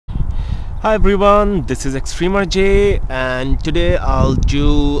Hi everyone, this is ExtremerJ and today I'll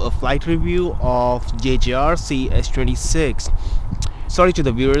do a flight review of JJRC H26. Sorry to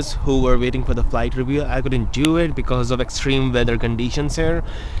the viewers who were waiting for the flight review. I couldn't do it because of extreme weather conditions here.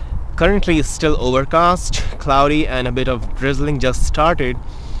 Currently it's still overcast, cloudy, and a bit of drizzling just started,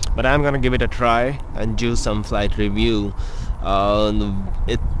 but I'm gonna give it a try and do some flight review.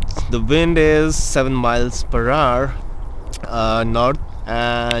 The wind is 7 miles per hour north,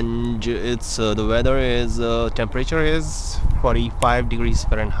 and it's the weather is temperature is 45 degrees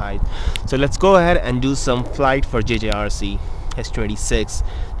Fahrenheit. So let's go ahead and do some flight for JJRC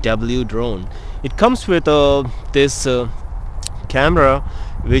H26W drone. It comes with this camera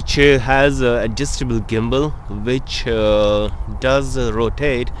which has adjustable gimbal, which does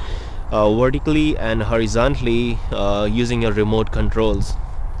rotate vertically and horizontally using your remote controls.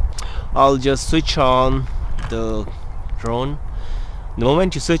 I'll just switch on the drone. The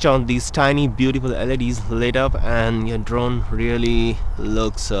moment you switch on, these tiny beautiful LEDs lit up and your drone really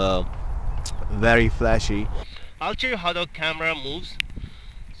looks very flashy. I'll show you how the camera moves.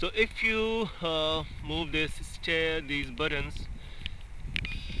 So if you move these buttons,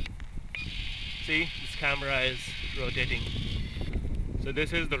 see, this camera is rotating. So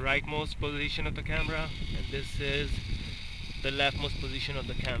this is the rightmost position of the camera and this is the leftmost position of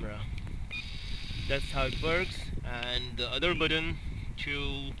the camera. That's how it works. And the other button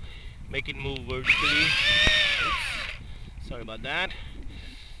to make it move vertically, oops, sorry about that,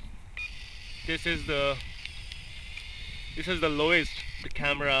 this is the lowest the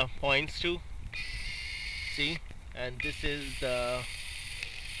camera points to, see, and this is the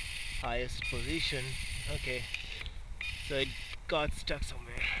highest position. Okay, so it got stuck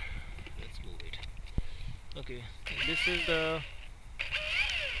somewhere, let's move it. Okay, and this is the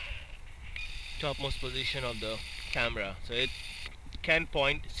topmost position of the camera, so it can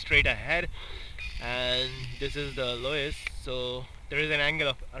point straight ahead, and this is the lowest, so there is an angle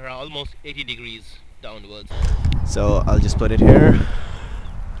of around almost 80 degrees downwards. So I'll just put it here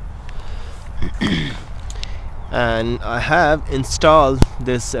and I have installed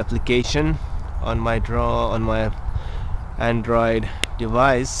this application on my Android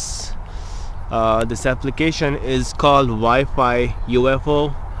device. This application is called Wi-Fi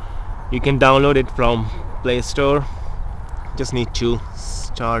UFO. You can download it from Play Store. Just need to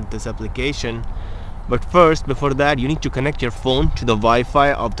start this application, but first, before that, you need to connect your phone to the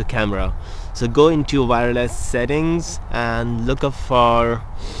Wi-Fi of the camera. So go into wireless settings and look up for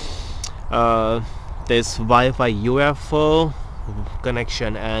this Wi-Fi UFO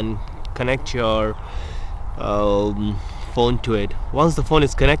connection and connect your phone to it. Once the phone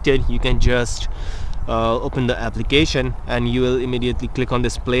is connected, you can just open the application and you will immediately click on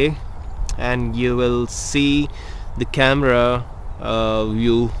display and you will see the camera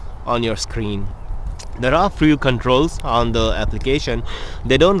view on your screen. There are few controls on the application.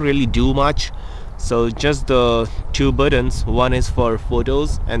 They don't really do much, so just the two buttons, one is for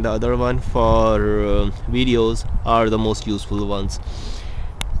photos and the other one for videos, are the most useful ones.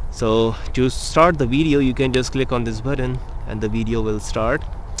 So to start the video, you can just click on this button and the video will start.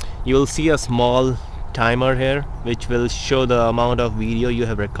 You will see a small timer here which will show the amount of video you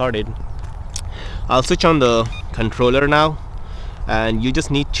have recorded. I'll switch on the controller now, and you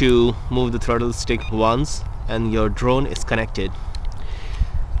just need to move the throttle stick once and your drone is connected.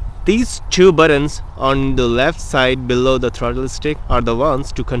 These two buttons on the left side below the throttle stick are the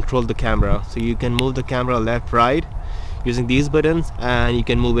ones to control the camera. So you can move the camera left, right using these buttons, and you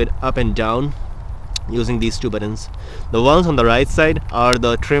can move it up and down using these two buttons. The ones on the right side are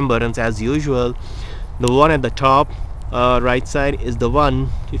the trim buttons as usual. The one at the top right side is the one,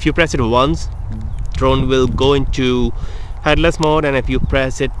 if you press it once, drone will go into headless mode, and if you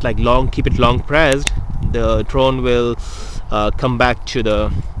press it like long, keep it long pressed, the drone will come back to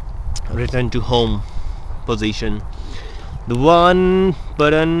the return to home position. The one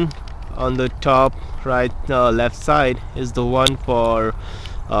button on the top right left side is the one for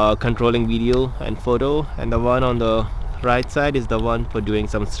controlling video and photo, and the one on the right side is the one for doing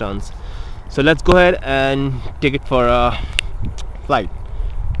some stunts. So let's go ahead and take it for a flight.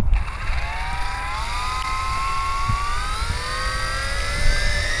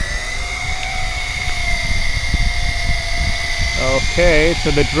 Okay,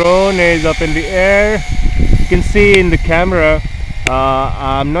 so the drone is up in the air. You can see in the camera,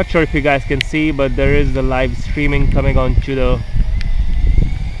 I'm not sure if you guys can see, but there is the live streaming coming onto the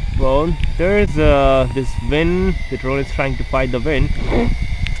phone. There is this wind. The drone is trying to fight the wind.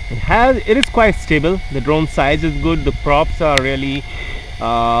 It is quite stable. The drone size is good. The props are really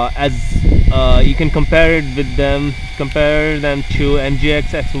as you can compare them to MGX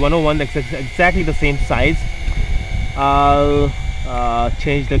X101. That's exactly the same size. I'll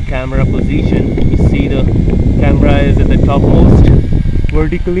change the camera position. You see the camera is at the topmost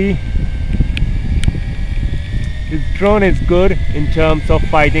vertically. This drone is good in terms of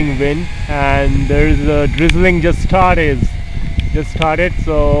fighting wind, and there's a drizzling just started.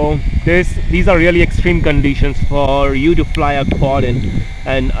 So these are really extreme conditions for you to fly a quad in,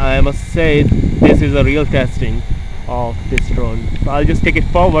 and I must say this is a real testing of this drone. So I'll just take it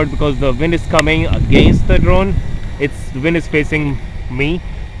forward because the wind is coming against the drone. The wind is facing me,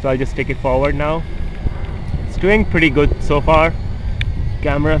 so I'll just take it forward now. It's doing pretty good so far.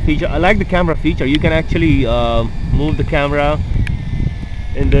 Camera feature, I like the camera feature. You can actually move the camera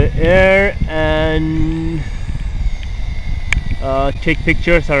in the air and take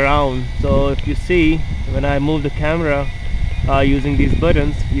pictures around. So if you see, when I move the camera using these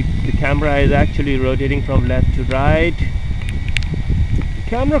buttons, the camera is actually rotating from left to right.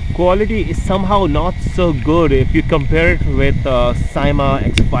 Camera quality is somehow not so good if you compare it with Cyma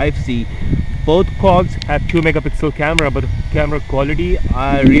X5C. Both quads have 2 megapixel camera, but the camera quality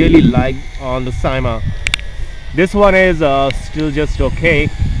I really like on the Cyma. This one is still just okay.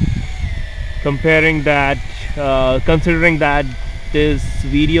 Considering that this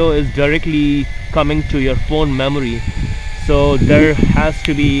video is directly coming to your phone memory, so there has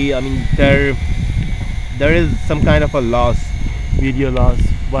to be, there is some kind of a video loss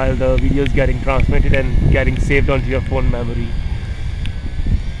while the video is getting transmitted and getting saved onto your phone memory.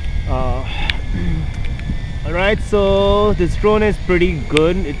 Alright, so this drone is pretty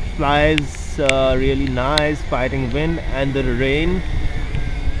good. It flies really nice, fighting wind and the rain.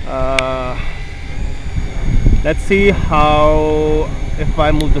 Let's see how, if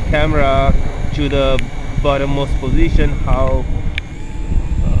I move the camera to the bottommost position, how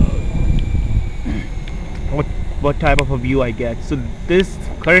what type of a view I get. So this,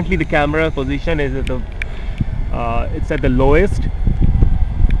 currently the camera position is at the it's at the lowest.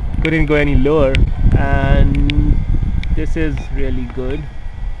 Couldn't go any lower, and this is really good.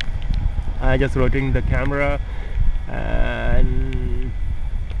 I just rotating the camera and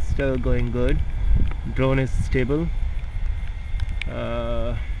still going good. Drone is stable.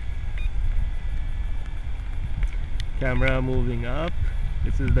 Camera moving up.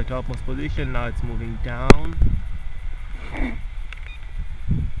 This is the topmost position. Now it's moving down,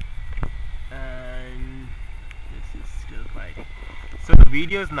 and this is still fighting. So the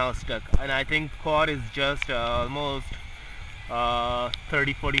video is now stuck, and I think quad is just almost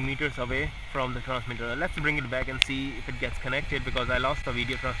 30-40 meters away from the transmitter. Let's bring it back and see if it gets connected, because I lost the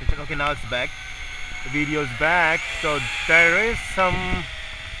video transmission. Okay, now it's back. The video is back. So there is some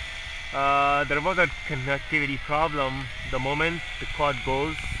there was a connectivity problem the moment the quad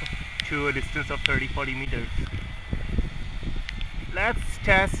goes to a distance of 30-40 meters. Let's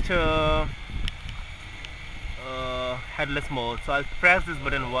test headless mode. So I'll press this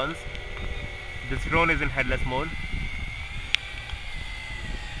button once. This drone is in headless mode.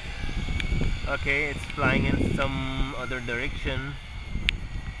 Okay, it's flying in some other direction.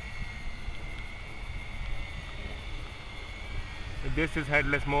 This is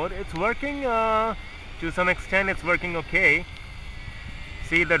headless mode. It's working to some extent. It's working okay.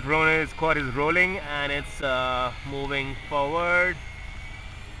 See, the quad is rolling, and it's moving forward,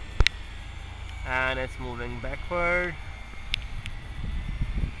 and it's moving backward.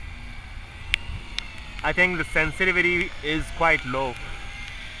 I think the sensitivity is quite low.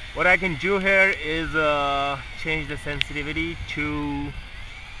 What I can do here is change the sensitivity to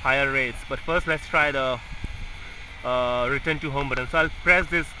higher rates, but first let's try the return to home button. So I'll press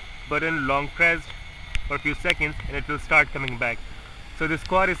this button long pressed for a few seconds, and it will start coming back. So this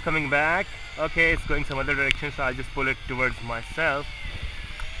quad is coming back. Okay, it's going some other direction, so I'll just pull it towards myself,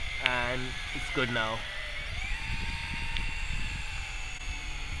 and it's good now.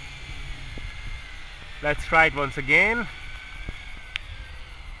 Let's try it once again.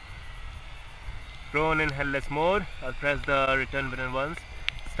 Drone in headless mode. I'll press the return button once.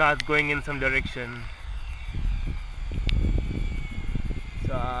 Starts going in some direction.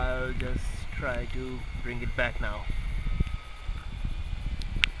 So I'll just try to bring it back now.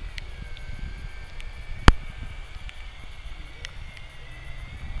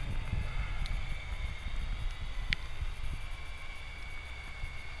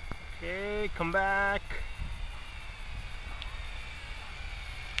 Okay, come back.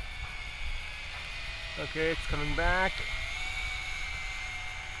 Okay, it's coming back.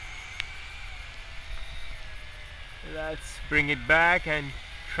 Let's bring it back and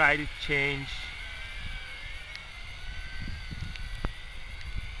try to change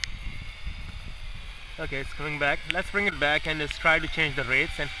Okay, it's coming back. Let's bring it back and just try to change the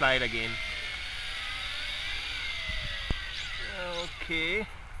rates and fly it again. Okay.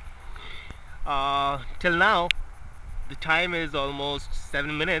 Till now the time is almost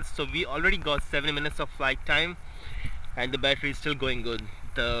 7 minutes, so we already got 7 minutes of flight time and the battery is still going good.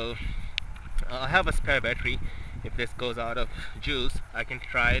 I have a spare battery. If this goes out of juice, I can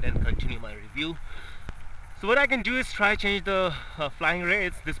try it and continue my review. So what I can do is try change the flying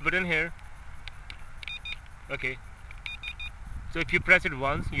rates, this button here. Okay, so if you press it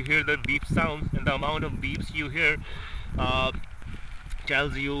once, you hear the beep sound, and the amount of beeps you hear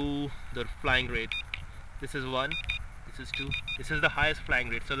tells you the flying rate. This is 1, this is 2, this is the highest flying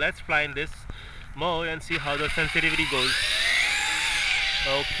rate. So let's fly in this mode and see how the sensitivity goes.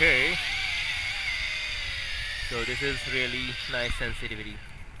 Okay, so this is really nice sensitivity.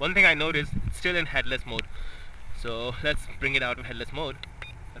 One thing I noticed, it's still in headless mode. So let's bring it out of headless mode.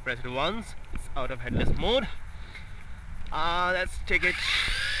 I press it once, it's out of headless mode. Let's take it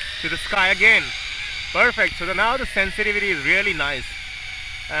to the sky again. Perfect. So now the sensitivity is really nice.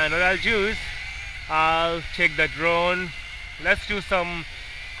 And what I'll do is I'll take the drone. Let's do some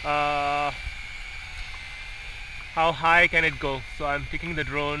how high can it go. So I'm taking the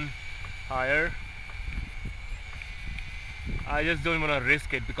drone higher. I just don't want to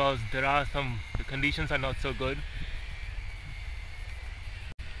risk it because the conditions are not so good.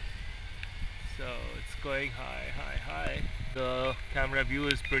 So it's going high. The camera view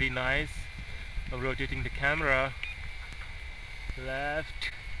is pretty nice. I'm rotating the camera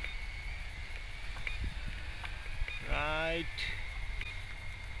left, right.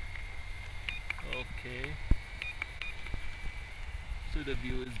 Okay, so the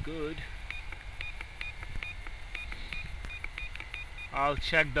view is good. I'll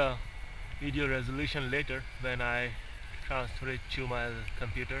check the video resolution later when I transfer it to my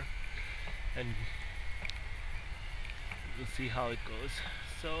computer, and we'll see how it goes.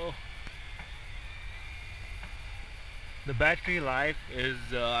 So the battery life is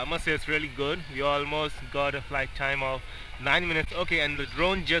I must say it's really good. We almost got a flight time of 9 minutes. Okay, and the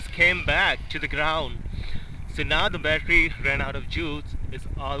drone just came back to the ground. So now the battery ran out of juice. It's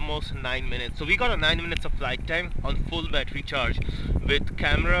almost 9 minutes. So we got a 9 minutes of flight time on full battery charge with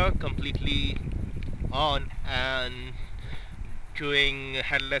camera completely on and doing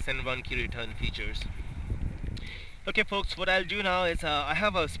headless and 1 key return features. Okay folks, what I'll do now is I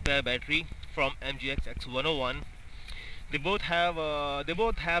have a spare battery from MGX H101. They both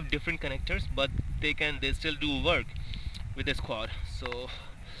have different connectors, but they still do work with this quad. So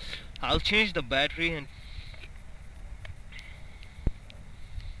I'll change the battery, and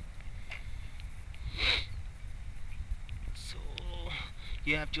so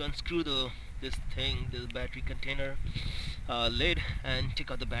you have to unscrew this battery container lid and take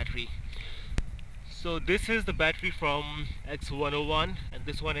out the battery. So this is the battery from X101 and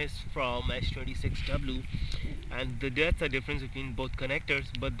this one is from H26W, and that's the difference between both connectors,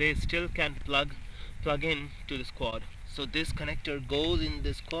 but they still can plug in to this quad. So this connector goes in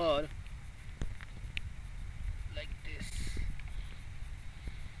this quad like this,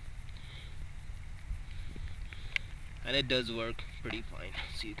 and it does work pretty fine.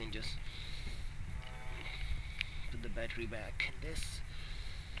 So you can just put the battery back in this,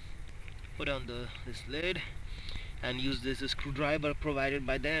 put on this lid, and use this screwdriver provided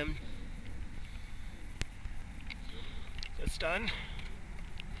by them. It's done.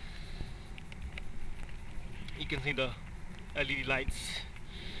 You can see the LED lights.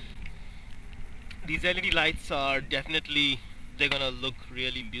 These LED lights are they're gonna look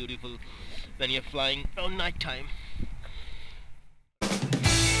really beautiful when you're flying around night time.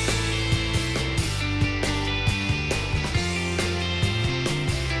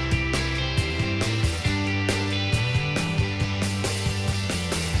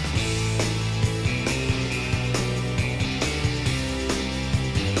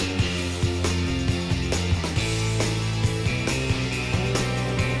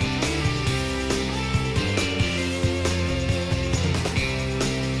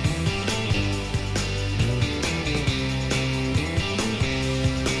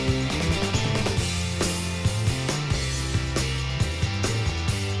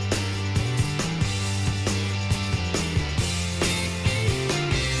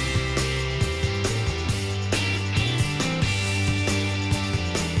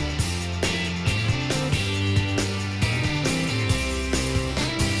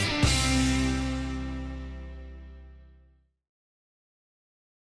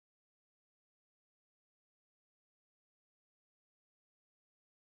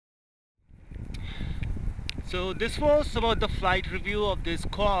 So this was about the flight review of this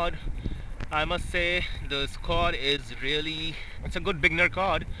quad, I must say this quad is really, it's a good beginner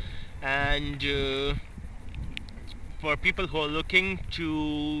quad, and for people who are looking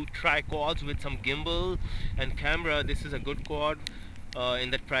to try quads with some gimbal and camera, this is a good quad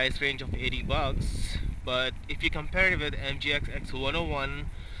in that price range of 80 bucks. But if you compare it with MGX X101,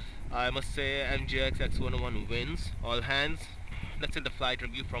 I must say MGX X101 wins all hands. That's it, the flight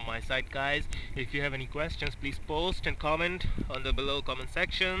review from my side, guys. If you have any questions, please post and comment on the below comment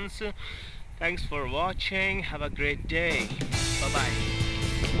sections. Thanks for watching. Have a great day. Bye bye.